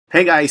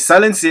Hey guys,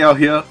 SilentCiel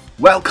here.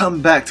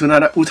 Welcome back to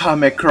another歌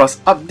マクロ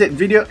ス update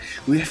video.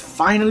 We have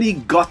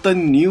finally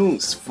gotten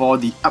news for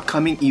the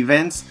upcoming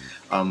events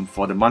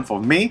for the month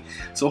of May.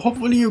 So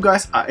hopefully you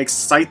guys are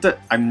excited.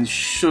 I'm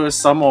sure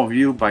some of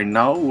you by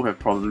now will have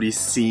probably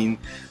seen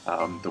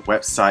the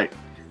website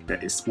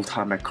that is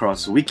歌マクロ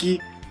ス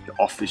Wiki, the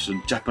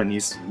official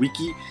Japanese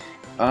wiki.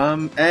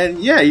 And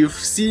yeah, you've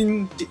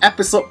seen the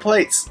episode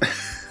plates.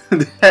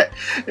 That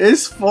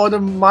is for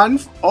the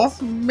month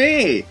of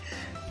May.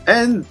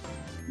 And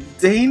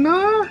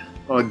Dana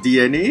or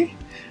DNA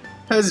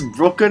has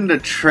broken the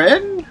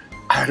trend?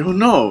 I don't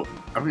know.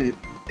 I mean,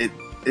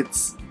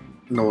 it's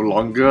no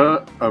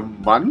longer a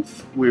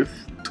month with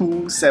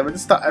 2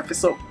 7-star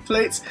episode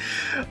plates.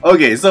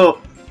 Okay,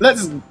 so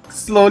let's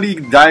slowly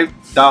dive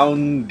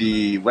down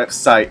the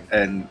website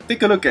and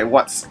take a look at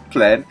what's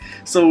planned.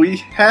 So we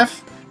have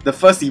the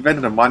first event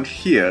of the month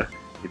here.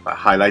 If I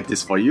highlight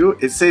this for you,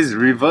 it says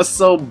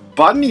Reversal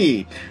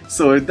Bunny.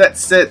 So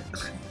that's it.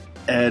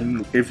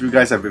 And if you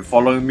guys have been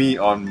following me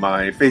on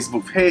my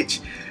Facebook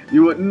page,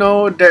 you would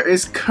know there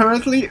is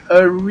currently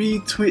a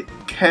retweet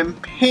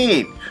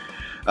campaign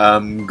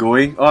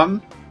going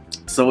on.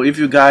 So if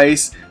you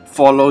guys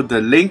follow the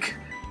link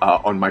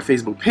on my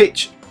Facebook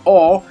page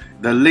or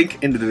the link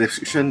in the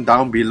description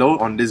down below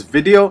on this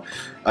video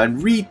and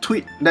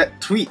retweet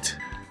that tweet,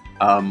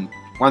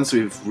 once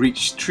we've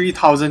reached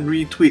 3,000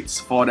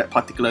 retweets for that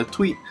particular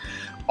tweet,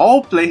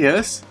 all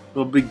players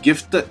will be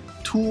gifted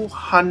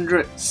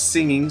 200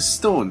 singing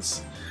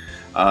stones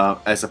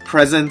as a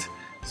present.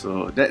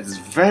 So that's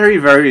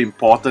very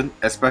important,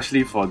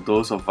 especially for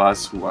those of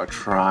us who are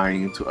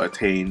trying to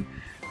attain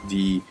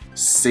the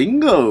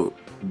single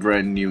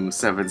brand new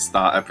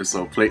 7-star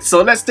episode plate.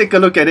 So let's take a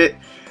look at it.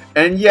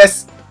 And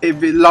yes, it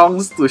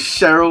belongs to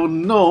Cheryl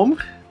Gnome.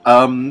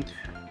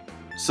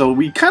 So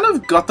we kind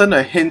of gotten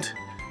a hint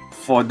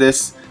for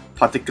this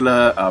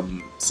particular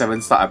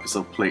 7-star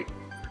episode plate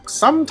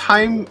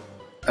sometime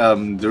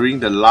during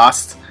the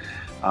last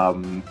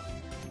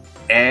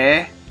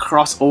Air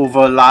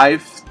crossover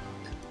live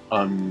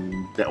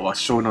that was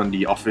shown on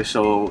the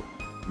official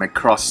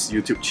Macross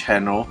YouTube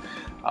channel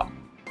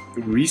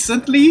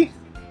recently.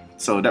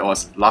 So that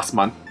was last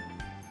month,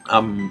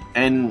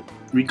 and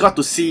we got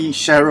to see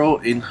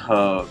Cheryl in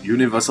her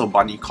Universal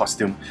Bunny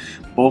costume,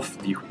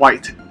 both the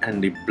white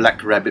and the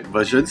black rabbit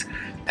versions.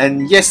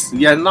 And yes,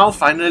 we are now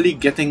finally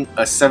getting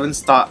a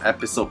 7-star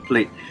episode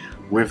plate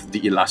with the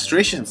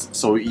illustrations.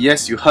 So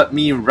yes, you heard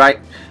me right.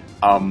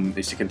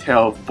 As you can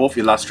tell, both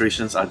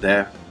illustrations are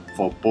there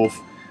for both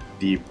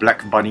the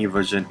black bunny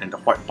version and the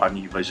white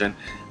bunny version,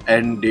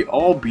 and they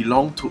all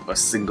belong to a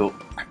single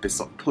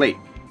episode plate.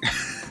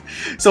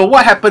 So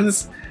what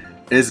happens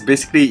is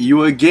basically you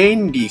will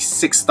gain the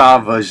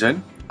 6-star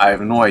version. I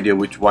have no idea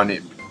which one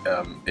it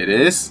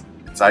is.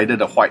 It's either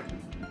the white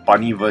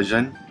bunny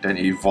version, then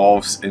it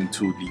evolves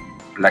into the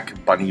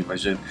black bunny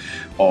version,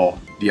 or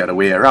the other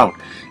way around.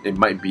 It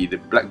might be the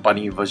black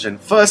bunny version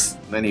first,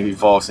 then it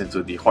evolves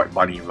into the white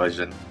bunny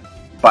version.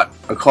 But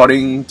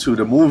according to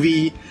the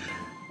movie,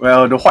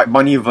 well, the white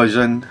bunny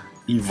version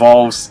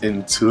evolves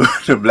into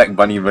the black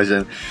bunny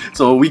version.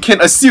 So we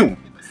can assume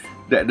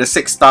that the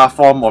 6-star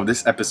form of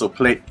this episode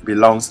plate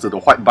belongs to the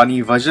white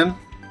bunny version.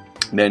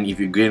 Then if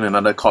you gain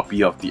another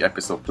copy of the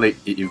episode plate,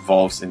 it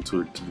evolves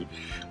into the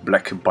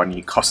black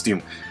bunny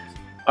costume.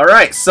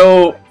 Alright,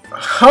 so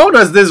how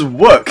does this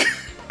work?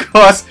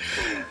 Because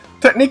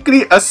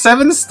technically a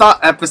 7-star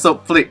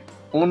episode plate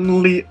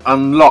only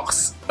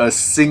unlocks a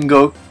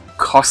single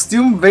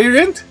costume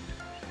variant,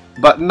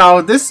 but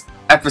now this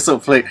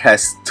episode plate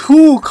has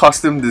 2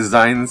 costume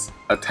designs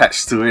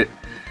attached to it.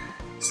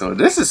 So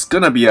this is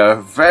gonna be a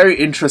very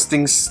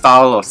interesting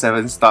style of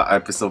 7-star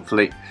episode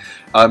plate.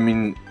 I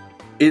mean,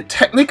 it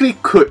technically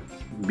could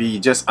be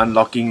just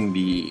unlocking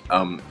the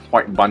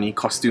white bunny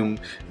costume.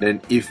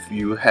 Then if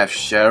you have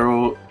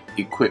Cheryl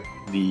equip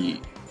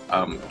the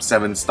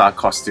 7-star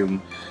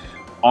costume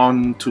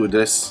onto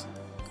this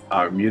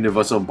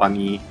Universal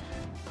Bunny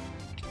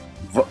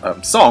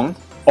song.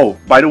 Oh,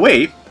 by the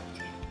way,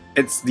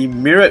 it's the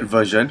mirrored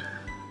version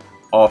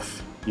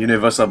of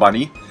Universal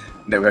Bunny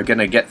that we're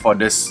gonna get for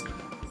this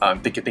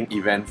ticketing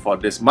event for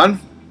this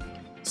month.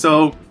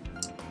 So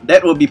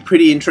that will be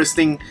pretty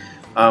interesting.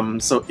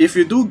 So if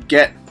you do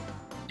get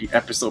the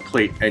episode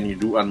plate and you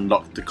do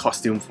unlock the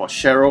costume for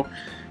Cheryl,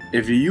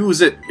 if you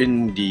use it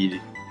in the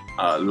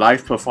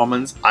live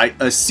performance, I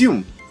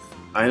assume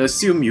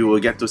you will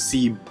get to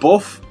see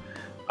both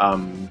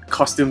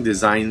costume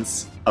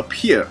designs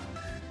appear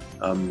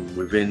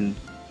within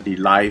the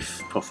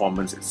live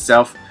performance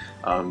itself,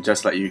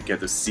 just like you get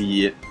to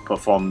see it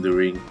perform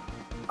during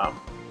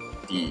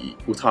the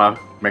歌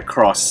マ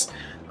クロス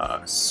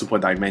Super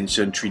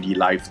Dimension 3D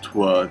Live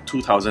Tour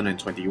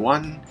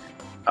 2021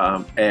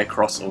 Air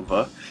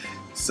crossover.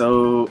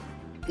 So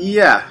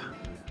yeah,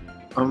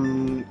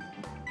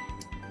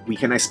 we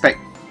can expect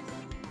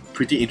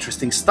pretty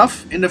interesting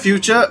stuff in the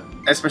future,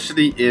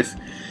 especially if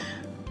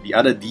the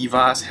other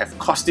divas have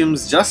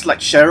costumes just like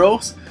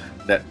Cheryl's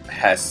that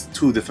has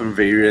 2 different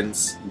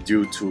variants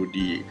due to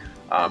the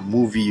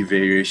movie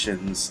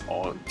variations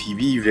or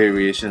TV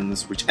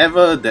variations,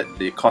 whichever that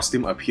the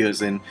costume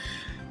appears in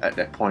at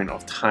that point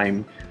of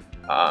time.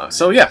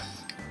 So yeah,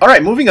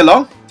 alright, moving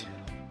along.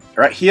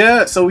 Right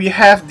here, so we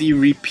have the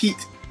repeat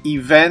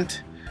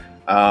event,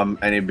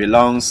 and it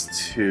belongs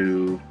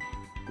to,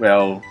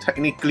 well,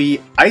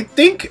 technically, I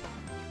think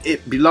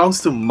it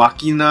belongs to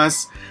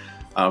Makina's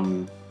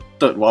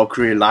third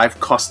Valkyrie live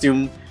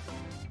costume,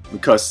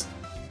 because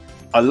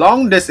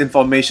along this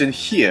information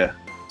here,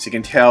 so you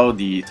can tell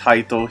the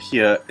title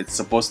here, it's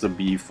supposed to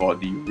be for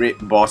the Raid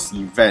Boss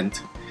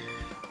event.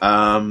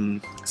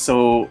 And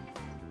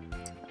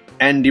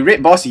the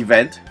Raid Boss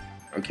event,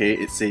 okay,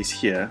 it says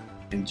here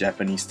in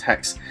Japanese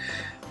text,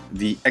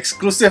 the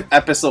exclusive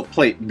episode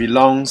plate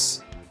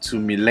belongs to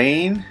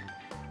Milane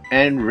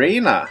and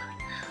Reina.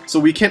 So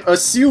we can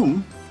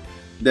assume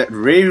that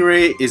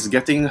Ray is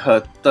getting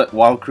her third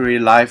Valkyrie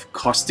live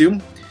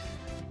costume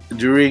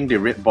during the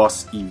Raid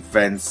Boss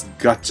event's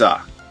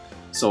gacha.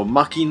 So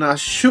Makina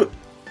should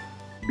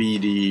be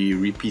the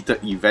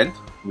repeated event,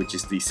 which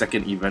is the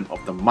second event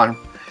of the month.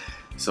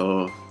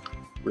 So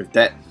with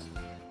that,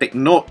 take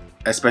note,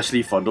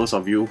 especially for those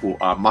of you who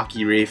are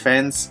Maki Ray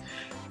fans,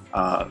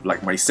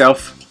 like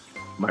myself,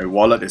 my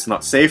wallet is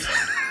not safe.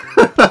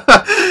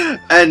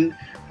 And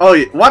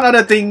oh, one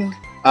other thing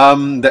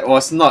that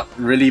was not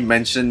really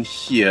mentioned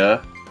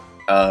here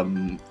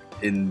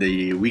in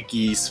the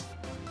wiki's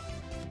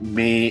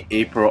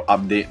May-April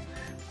update,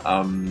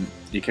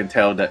 you can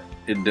tell that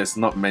it does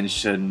not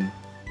mention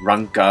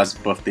Ranka's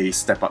birthday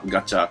step-up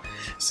gacha.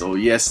 So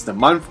yes, the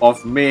month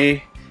of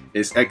May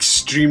is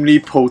extremely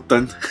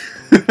potent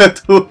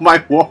to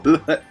my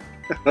wallet.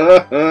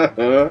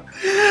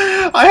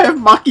 I have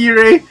Maki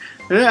Ray,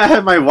 I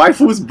have my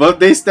waifu's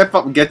birthday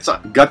step-up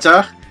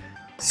gacha.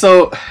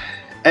 So,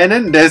 and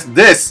then there's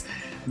this.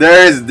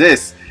 There is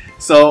this.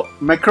 So,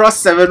 Macross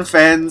 7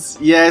 fans,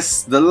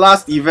 yes, the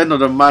last event of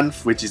the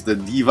month, which is the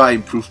Diva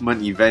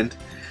Improvement event,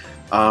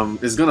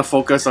 is gonna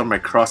focus on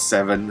Macross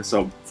 7.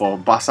 So, for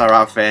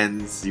Basara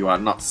fans, you are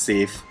not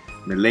safe.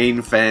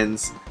 Milane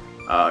fans,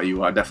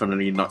 you are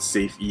definitely not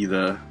safe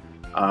either.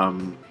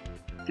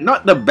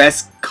 Not the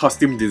best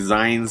costume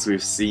designs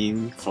we've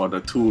seen for the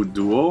two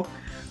duo,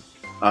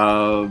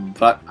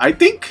 but I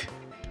think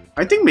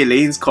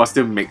Milane's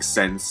costume makes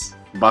sense.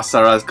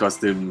 Basara's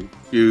costume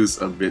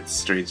feels a bit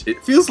strange.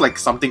 It feels like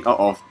something out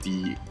of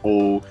the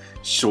old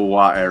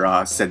Showa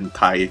era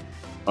Sentai,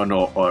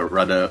 or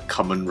rather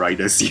Kamen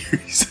Rider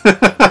series.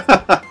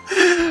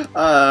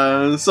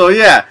 So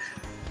yeah,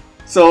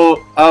 so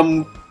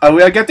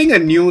we are getting a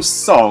new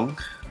song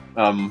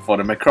for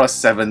the Macross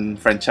 7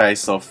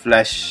 franchise, so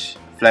Flash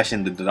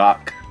in the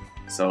Dark.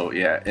 So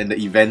yeah, and the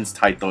event's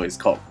title is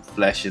called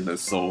Flash in the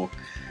Soul.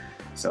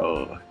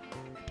 So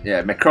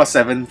yeah, Macross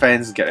 7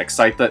 fans get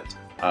excited.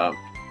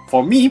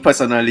 For me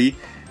personally,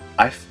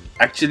 I've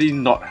actually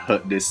not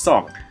heard this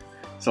song.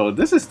 So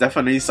this is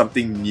definitely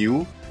something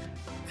new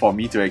for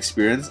me to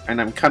experience, and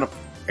I'm kind of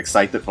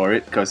excited for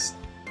it because,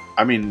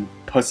 I mean,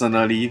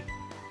 personally,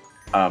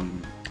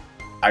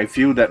 I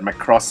feel that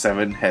Macross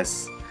 7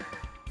 has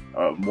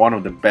one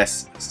of the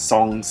best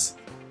songs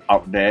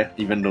out there,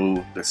 even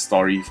though the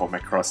story for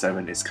Macross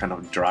 7 is kind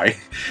of dry.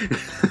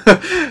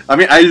 I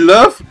mean, I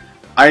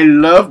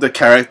love the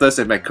characters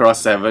in Macross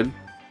 7.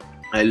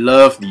 I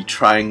love the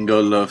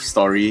triangle love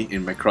story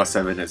in Macross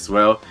 7 as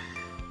well.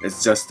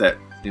 It's just that,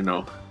 you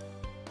know,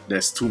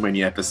 there's too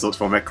many episodes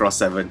for Macross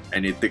 7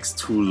 and it takes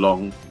too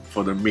long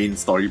for the main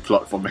story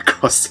plot for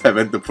Macross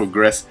 7 to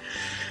progress.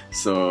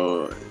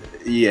 So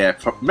yeah,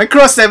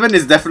 Macross 7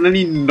 is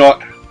definitely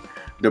not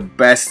the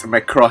best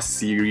Macross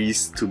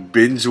series to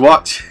binge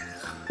watch.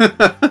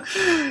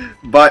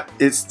 But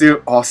it's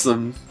still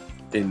awesome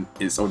in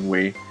its own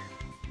way.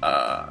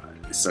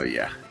 So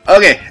yeah.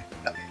 Okay,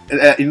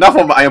 enough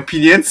of my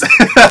opinions.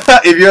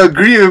 If you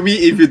agree with me,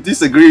 if you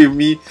disagree with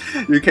me,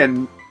 you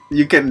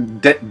can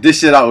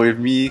dish it out with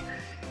me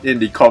in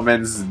the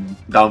comments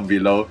down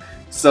below.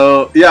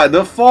 So yeah,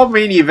 the 4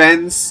 main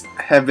events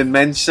have been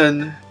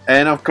mentioned,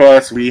 and of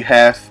course we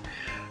have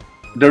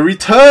the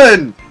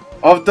return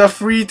of the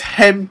free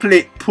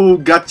 10-plate pool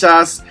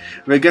gachas.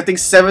 We're getting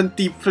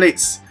 70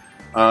 plates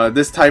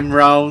this time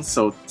round,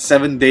 so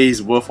 7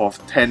 days worth of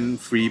 10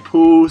 free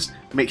pools.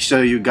 Make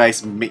sure you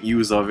guys make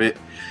use of it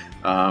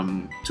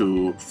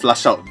to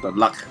flush out the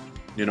luck,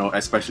 you know,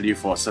 especially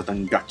for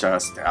certain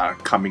gachas that are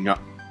coming up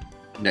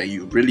that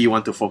you really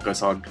want to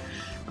focus on,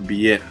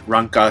 be it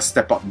Ranka's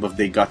Step Up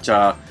Birthday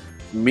gacha,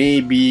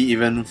 maybe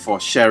even for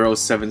Cheryl's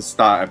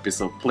 7-star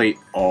episode plate,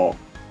 or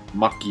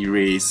Maki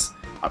Ray's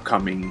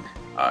upcoming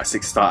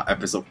 6-star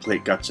episode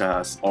plate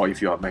gachas. Or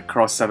if you're a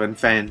Macross 7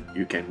 fan,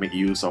 you can make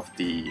use of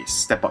the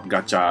Step Up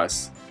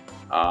gachas,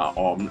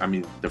 or I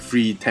mean the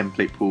free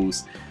 10-plate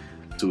pools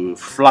to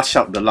flush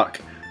out the luck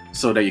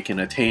so that you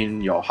can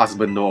attain your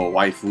husband or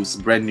waifu's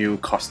brand new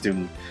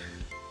costume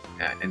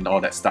and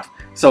all that stuff.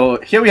 So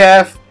here we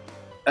have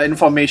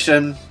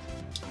information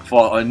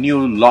for a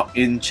new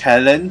login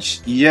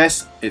challenge.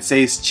 Yes, it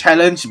says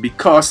challenge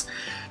because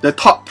the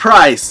top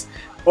prize,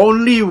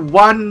 only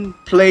one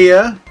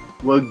player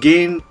will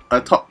gain a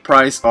top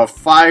prize of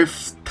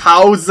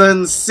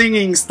 5,000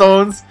 singing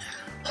stones.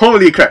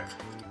 Holy crap!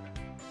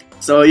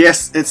 So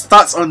yes, it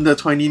starts on the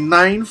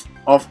 29th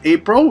of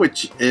April,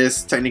 which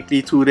is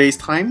technically 2 days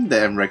time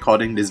that I'm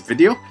recording this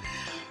video.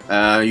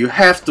 You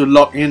have to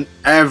log in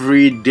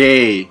every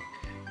day.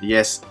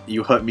 Yes,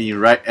 you heard me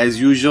right. As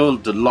usual,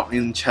 the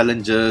login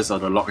challenges or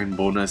the login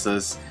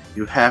bonuses,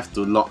 you have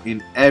to log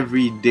in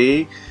every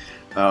day,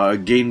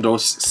 gain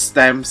those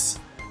stamps,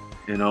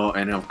 you know,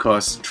 and of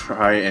course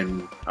try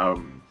and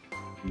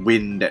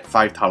win that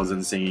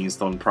 5,000 singing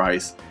stone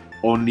prize.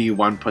 Only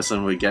one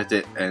person will get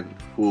it, and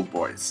oh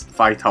boys,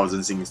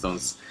 5,000 singing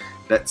stones.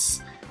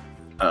 That's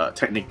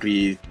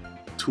technically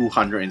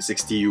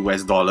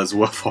 $260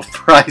 worth of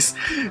price.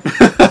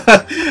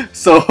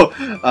 So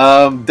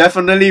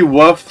definitely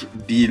worth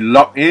the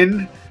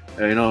login.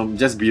 You know,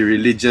 just be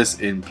religious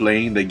in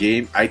playing the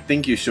game. I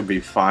think you should be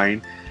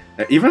fine.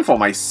 Even for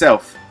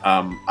myself,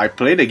 I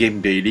play the game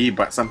daily,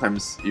 but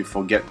sometimes you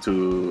forget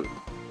to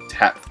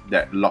tap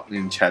that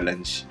login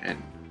challenge and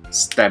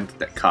stamp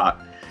that card.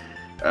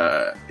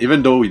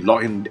 Even though we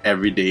log in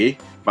every day,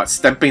 but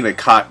stamping the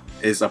card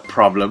is a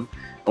problem.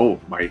 Oh,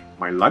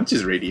 my lunch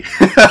is ready.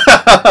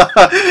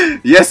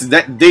 Yes,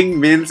 that ding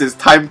means it's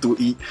time to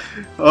eat.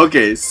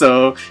 Okay,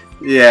 so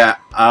yeah,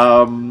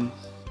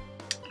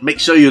 make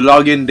sure you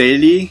log in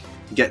daily,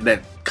 get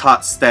that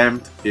card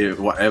stamped,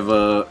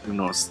 whatever, you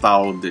know,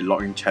 style the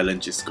login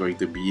challenge is going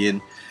to be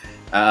in.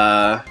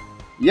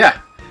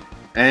 Yeah,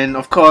 and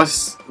of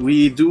course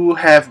we do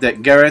have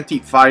that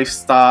guaranteed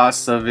 5-star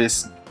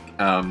service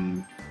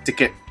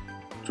ticket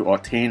to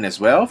obtain as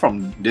well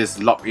from this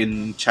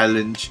login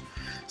challenge.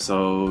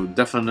 So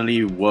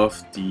definitely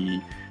worth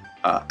the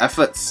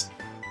efforts,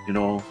 you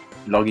know,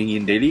 logging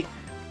in daily.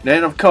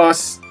 Then of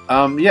course,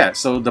 yeah,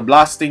 so the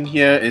last thing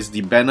here is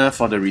the banner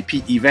for the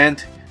repeat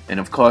event, and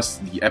of course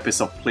the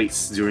episode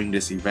plates during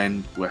this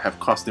event will have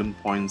costume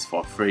points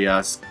for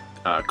Freya's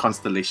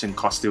constellation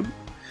costume.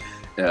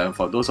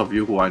 For those of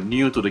you who are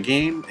new to the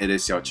game, it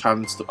is your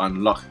chance to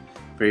unlock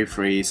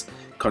Frey's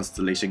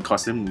constellation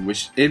costume,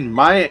 which in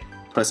my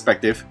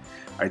perspective,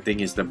 I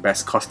think is the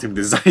best costume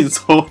design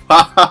so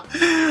far.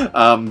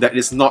 That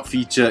is not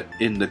featured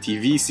in the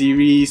TV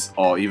series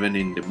or even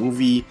in the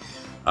movie.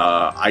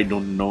 I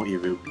don't know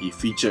if it will be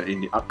featured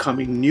in the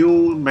upcoming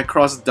new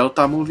Macross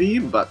Delta movie,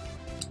 but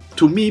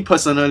to me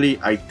personally,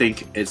 I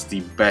think it's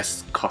the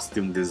best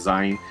costume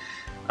design.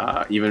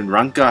 Even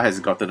Ranka has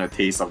gotten a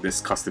taste of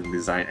this costume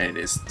design, and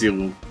it's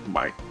still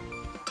my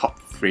top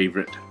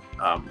favorite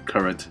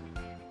current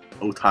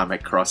Uta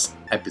Macross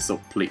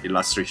episode plate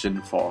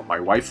illustration for my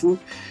waifu.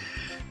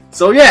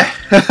 So yeah,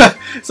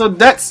 so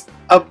that's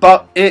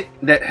about it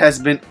that has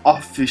been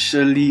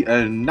officially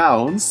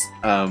announced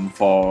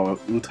for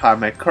Uta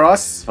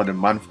Macross for the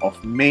month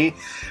of May.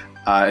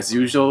 As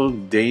usual,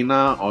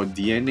 Dana or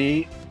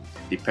DNA,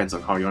 depends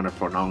on how you want to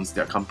pronounce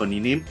their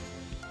company name,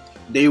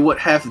 they would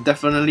have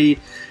definitely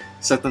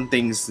certain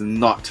things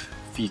not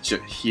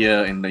featured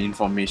here in the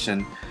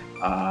information,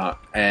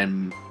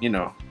 and you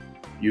know,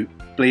 you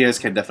players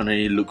can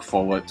definitely look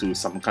forward to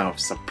some kind of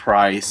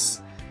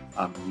surprise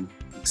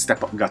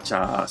step up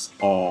gachas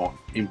or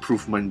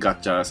improvement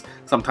gachas.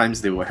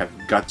 Sometimes they will have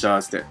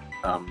gachas that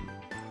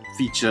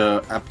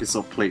feature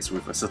episode plates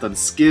with a certain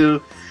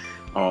skill,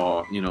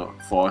 or you know,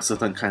 for a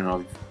certain kind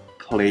of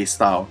play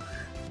style.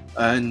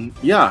 And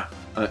yeah,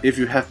 if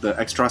you have the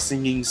extra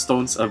singing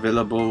stones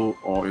available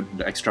or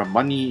the extra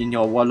money in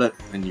your wallet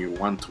and you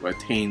want to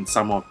attain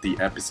some of the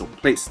episode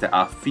plates that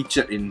are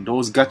featured in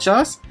those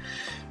gachas,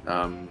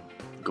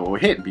 go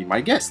ahead, be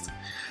my guest.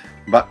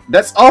 But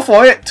that's all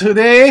for it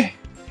today.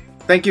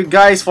 Thank you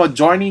guys for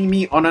joining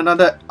me on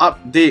another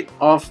update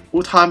of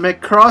Uta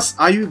Macross.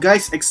 Are you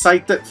guys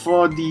excited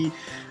for the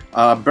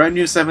brand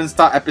new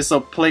 7-star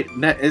episode plate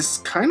that is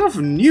kind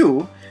of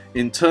new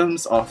in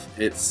terms of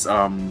its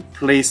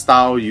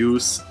playstyle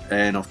use,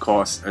 and of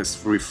course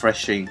it's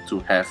refreshing to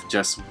have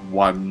just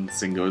one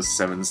single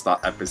 7-star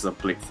episode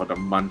plate for the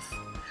month.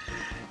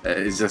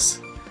 It's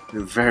just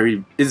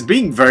it's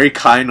being very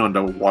kind on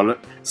the wallet.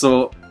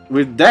 So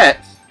with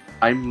that,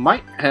 I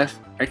might have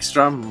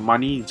extra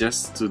money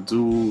just to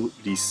do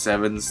the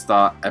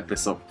 7-star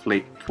episode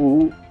plate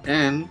pool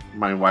and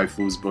my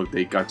waifu's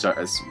birthday gacha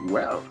as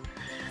well.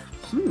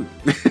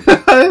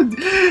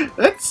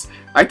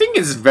 I think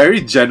it's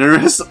very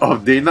generous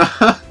of Dana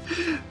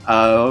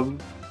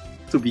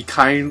to be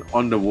kind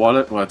on the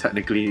wallet. Well,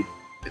 technically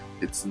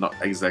it's not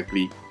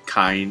exactly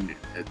kind,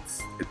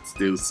 it's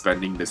still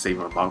spending the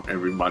same amount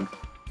every month,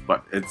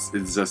 but it's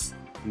just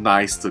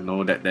nice to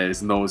know that there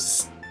is no,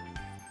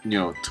 you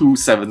know, 2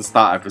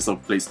 7-star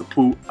episode plates to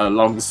pull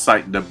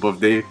alongside the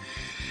birthday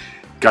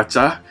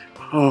gacha.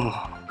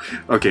 Oh,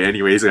 okay,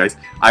 anyways guys,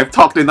 I've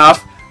talked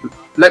enough.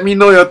 Let me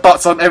know your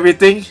thoughts on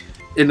everything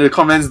in the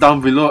comments down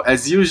below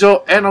as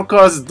usual, and of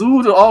course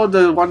do all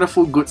the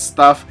wonderful good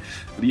stuff.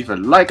 Leave a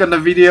like on the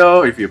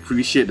video if you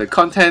appreciate the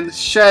content,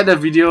 share the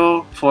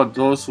video for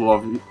those who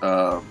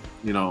are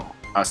you know,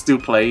 are still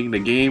playing the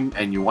game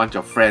and you want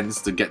your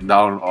friends to get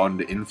down on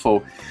the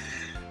info.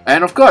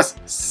 And of course,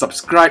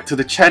 subscribe to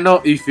the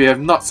channel if you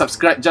have not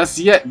subscribed just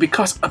yet,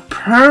 because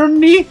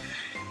apparently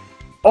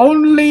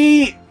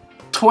only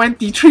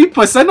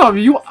 23% of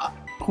you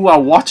who are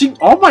watching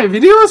all my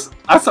videos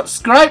are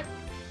subscribed.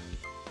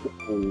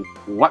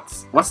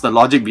 What's the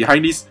logic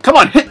behind this? Come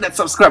on, hit that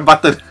subscribe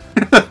button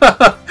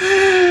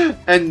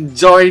and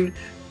join.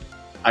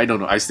 I don't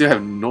know, I still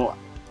have no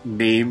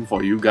name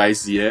for you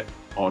guys yet,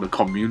 or the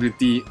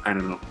community. I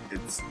don't know,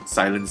 it's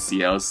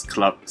SilentCiel's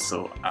club,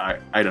 so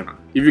I don't know.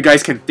 If you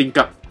guys can think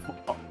up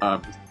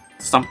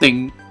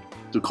something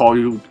to call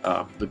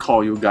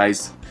you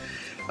guys,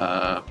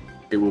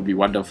 it will be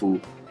wonderful.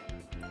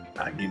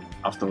 I mean,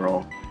 after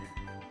all,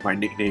 my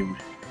nickname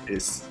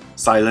is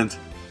Silent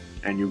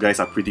and you guys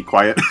are pretty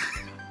quiet.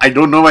 I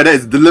don't know whether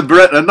it's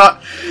deliberate or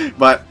not,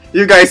 but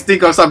you guys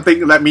think of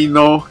something, let me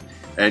know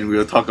and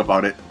we'll talk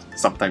about it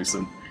sometime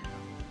soon.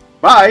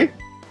 Bye!